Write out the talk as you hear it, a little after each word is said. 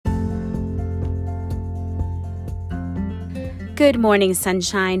Good morning,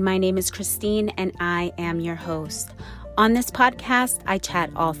 sunshine. My name is Christine, and I am your host. On this podcast, I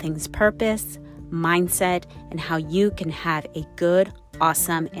chat all things purpose, mindset, and how you can have a good,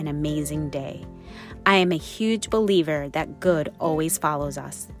 awesome, and amazing day. I am a huge believer that good always follows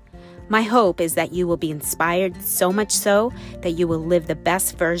us. My hope is that you will be inspired so much so that you will live the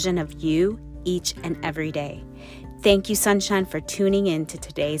best version of you each and every day. Thank you, sunshine, for tuning in to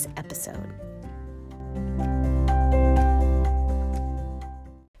today's episode.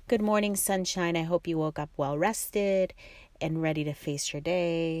 Good morning, sunshine. I hope you woke up well rested and ready to face your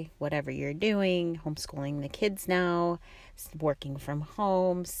day, whatever you're doing, homeschooling the kids now, working from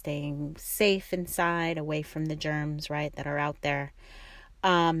home, staying safe inside, away from the germs, right, that are out there.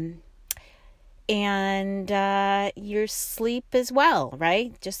 And your sleep as well,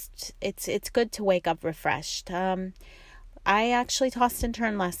 right? Just it's good to wake up refreshed. I actually tossed and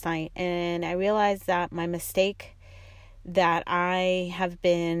turned last night, and I realized that my mistake that I have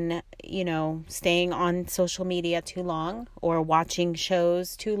been, staying on social media too long or watching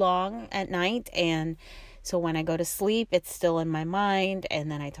shows too long at night. And so when I go to sleep, it's still in my mind,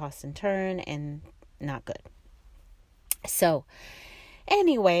 and then I toss and turn, and not good. So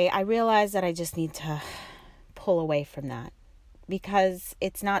anyway, I realized that I just need to pull away from that, because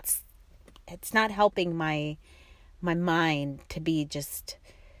it's not helping my mind to be just,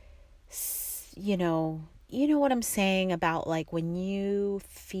 you know what I'm saying about, like, when you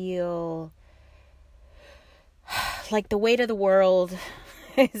feel like the weight of the world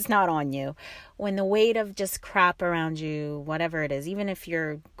is not on you, when the weight of just crap around you, whatever it is, even if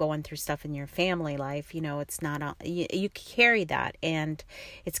you're going through stuff in your family life, it's not, you carry that, and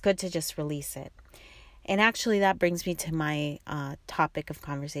it's good to just release it. And actually that brings me to my topic of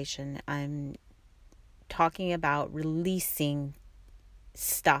conversation. I'm talking about releasing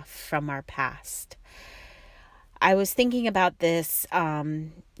stuff from our past. I was thinking about this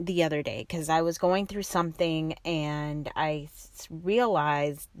the other day, because I was going through something, and I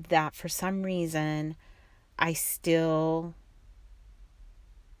realized that for some reason I still,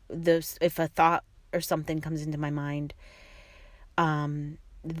 if a thought or something comes into my mind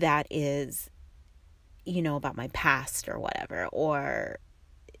that is, about my past or whatever, or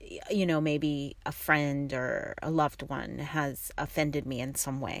maybe a friend or a loved one has offended me in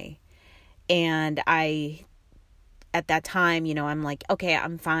some way, and at that time, I'm like, okay,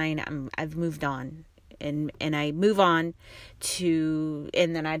 I'm fine. I've moved on, and I move on and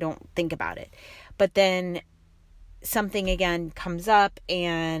then I don't think about it. But then something again comes up,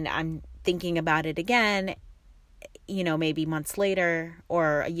 and I'm thinking about it again, maybe months later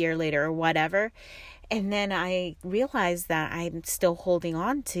or a year later or whatever. And then I realize that I'm still holding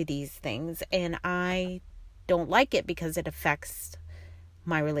on to these things, and I don't like it because it affects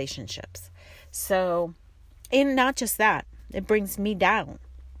my relationships. So, and not just that, it brings me down,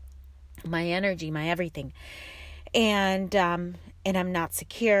 my energy, my everything. And I'm not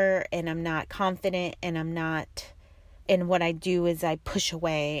secure, and I'm not confident, and what I do is I push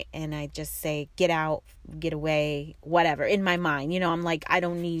away, and I just say, get out, get away, whatever, in my mind. I'm like, I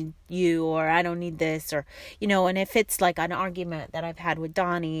don't need you, or I don't need this, or, and if it's like an argument that I've had with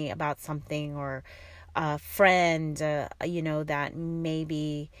Donnie about something, or a friend, that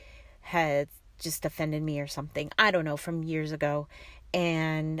maybe had just offended me or something, I don't know, from years ago,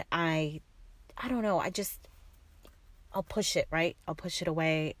 and I don't know, I'll push it, right? I'll push it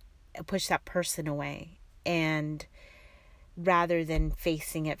away, I'll push that person away, and rather than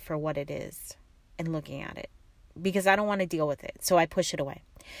facing it for what it is and looking at it, because I don't want to deal with it, so I push it away.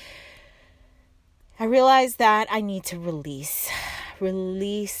 I realize that I need to release.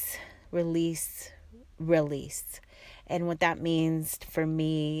 And what that means for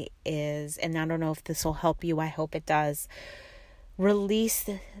me is, and I don't know if this will help you, I hope it does, release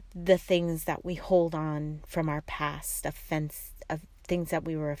the things that we hold on from our past, of things that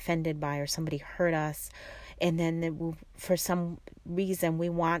we were offended by, or somebody hurt us, and then for some reason we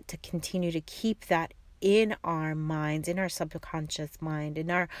want to continue to keep that in our minds, in our subconscious mind,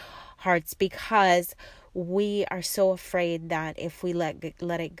 in our hearts, because we are so afraid that if we let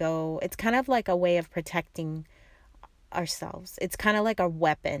it go, it's kind of like a way of protecting ourselves. It's kind of like our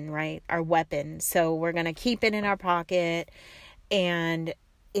weapon, right? Our weapon. So we're going to keep it in our pocket. And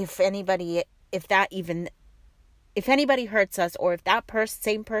if anybody hurts us, or if that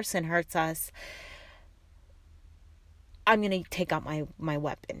same person hurts us, I'm going to take out my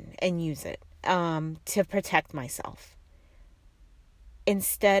weapon and use it to protect myself,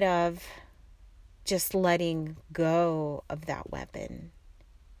 instead of just letting go of that weapon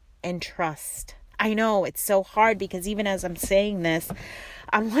and trust. I know it's so hard, because even as I'm saying this,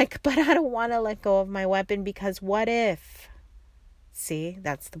 I'm like, but I don't want to let go of my weapon, because what if? See,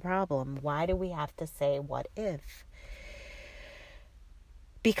 that's the problem. Why do we have to say what if?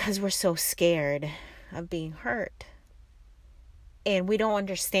 Because we're so scared of being hurt. And we don't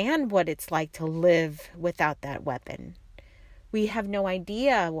understand what it's like to live without that weapon. We have no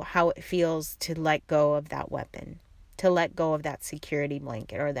idea how it feels to let go of that weapon, to let go of that security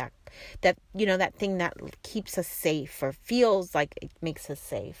blanket, or that thing that keeps us safe or feels like it makes us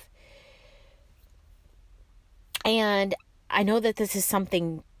safe. And I know that this is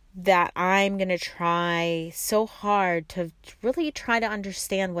something that I'm going to try so hard to really try to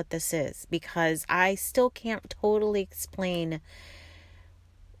understand what this is, because I still can't totally explain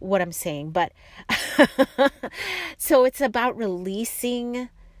what I'm saying. But so it's about releasing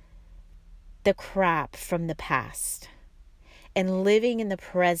the crap from the past and living in the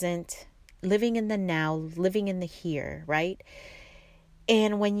present, living in the now, living in the here, right?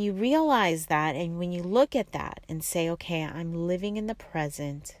 And when you realize that, and when you look at that and say, okay, I'm living in the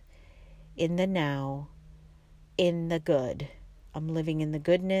present, in the now, in the good. I'm living in the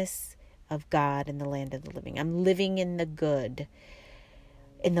goodness of God in the land of the living. I'm living in the good,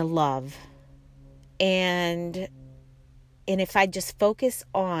 in the love. And if I just focus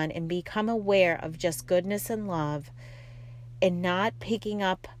on and become aware of just goodness and love, and not picking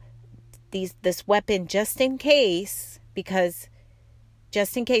up this weapon just in case, because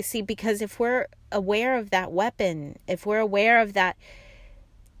if we're aware of that weapon, if we're aware of that,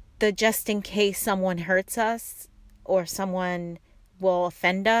 the just in case someone hurts us or someone will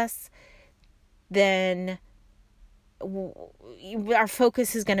offend us, then our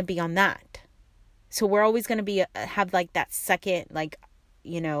focus is going to be on that. So we're always going to have like that second, like,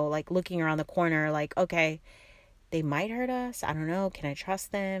 like looking around the corner, like, okay, they might hurt us. I don't know. Can I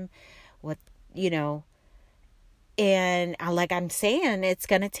trust them? What, and like I'm saying, it's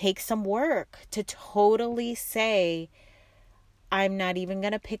going to take some work to totally say, I'm not even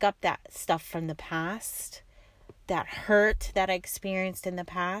going to pick up that stuff from the past, that hurt that I experienced in the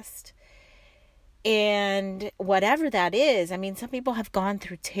past. And whatever that is, I mean, some people have gone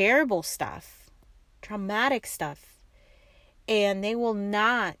through terrible stuff, traumatic stuff, and they will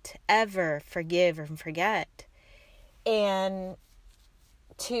not ever forgive or forget. And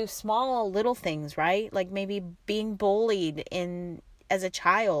to small little things, right? Like maybe being bullied as a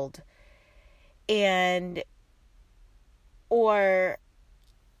child, or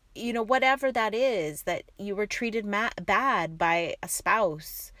whatever that is, that you were treated bad by a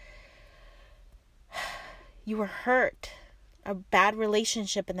spouse, you were hurt, a bad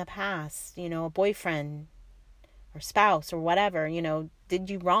relationship in the past, a boyfriend or spouse or whatever, did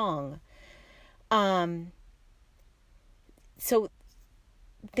you wrong. So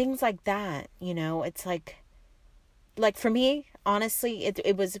things like that, it's like for me, honestly,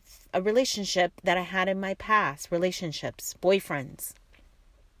 it was a relationship that I had in my past, boyfriends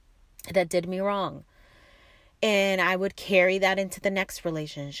that did me wrong. And I would carry that into the next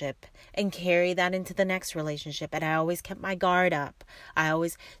relationship and carry that into the next relationship. And I always kept my guard up.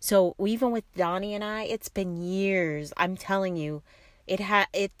 So even with Donnie and I, it's been years. I'm telling you,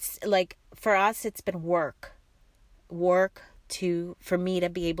 it's like, for us, it's been work for me to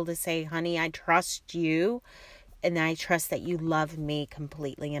be able to say, honey, I trust you. And I trust that you love me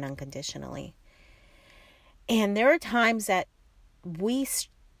completely and unconditionally. And there are times that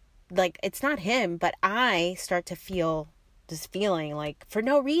it's not him, but I start to feel this feeling like for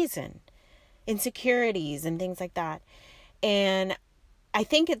no reason, insecurities and things like that. And I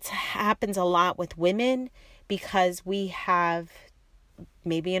think it happens a lot with women because we have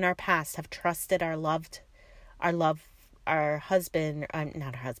maybe in our past have trusted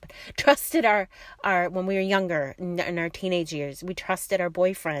trusted our when we were younger, in our teenage years, we trusted our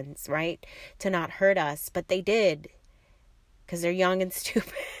boyfriends, right, to not hurt us, but they did, because they're young and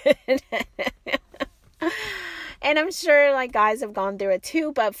stupid. And I'm sure like guys have gone through it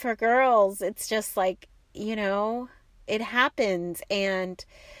too, but for girls, it's just like, it happens.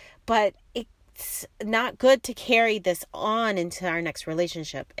 But it's not good to carry this on into our next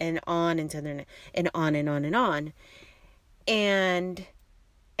relationship and on into and on and on and on. And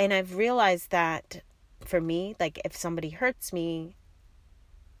I've realized that for me, like if somebody hurts me,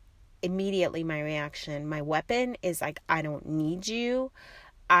 immediately my reaction, my weapon is like, I don't need you.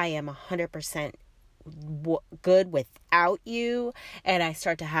 I am 100% good without you. And I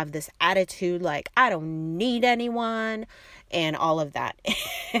start to have this attitude like, I don't need anyone and all of that.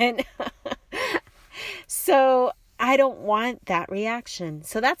 And so I don't want that reaction.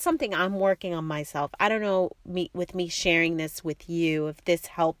 So that's something I'm working on myself. I don't know, with me sharing this with you, if this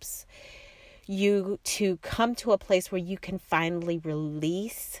helps you to come to a place where you can finally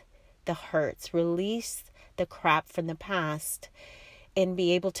release the hurts, release the crap from the past, and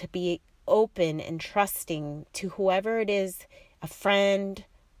be able to be open and trusting to whoever it is, a friend,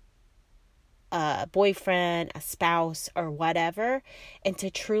 a boyfriend, a spouse, or whatever, and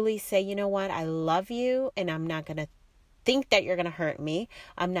to truly say, you know what, I love you, and I'm not going to think that you're going to hurt me.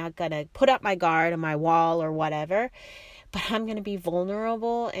 I'm not going to put up my guard on my wall or whatever, but I'm going to be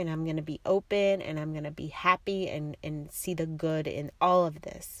vulnerable, and I'm going to be open, and I'm going to be happy and see the good in all of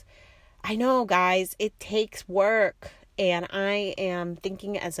this. I know, guys, it takes work. And I am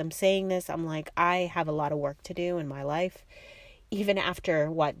thinking as I'm saying this, I'm like, I have a lot of work to do in my life. Even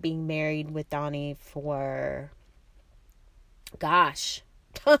after being married with Donnie for, gosh,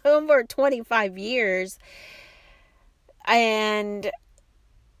 over 25 years. And,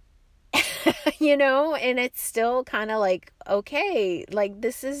 and it's still kind of like, okay, like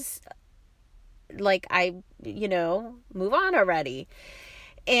this is like, move on already.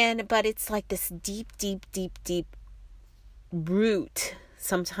 But it's like this deep, deep, deep, deep root.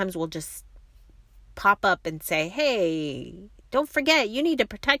 Sometimes we'll just pop up and say, hey, don't forget, you need to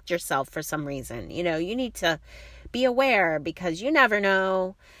protect yourself for some reason. You need to be aware because you never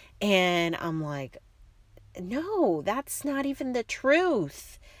know. And I'm like, no, that's not even the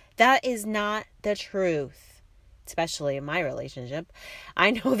truth. That is not the truth, especially in my relationship.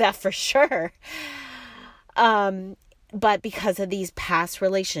 I know that for sure. But because of these past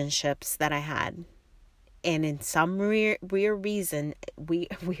relationships that I had, and in some weird reason, for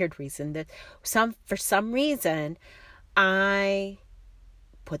some reason, I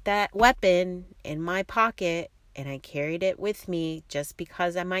put that weapon in my pocket and I carried it with me just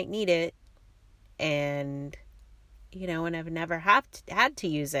because I might need it. And, and I've never had to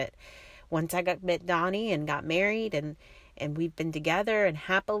use it. Once I met Donnie and got married and we've been together and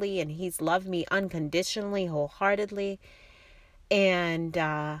happily, and he's loved me unconditionally, wholeheartedly. And,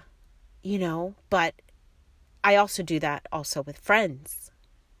 but I also do that also with friends,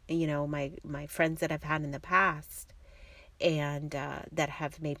 my friends that I've had in the past and that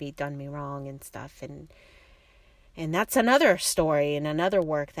have maybe done me wrong and stuff. And that's another story and another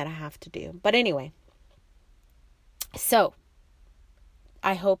work that I have to do. But anyway, so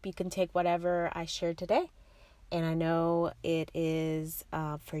I hope you can take whatever I shared today. And I know it is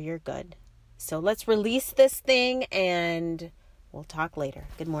for your good. So let's release this thing and we'll talk later.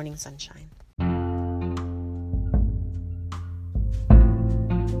 Good morning, sunshine.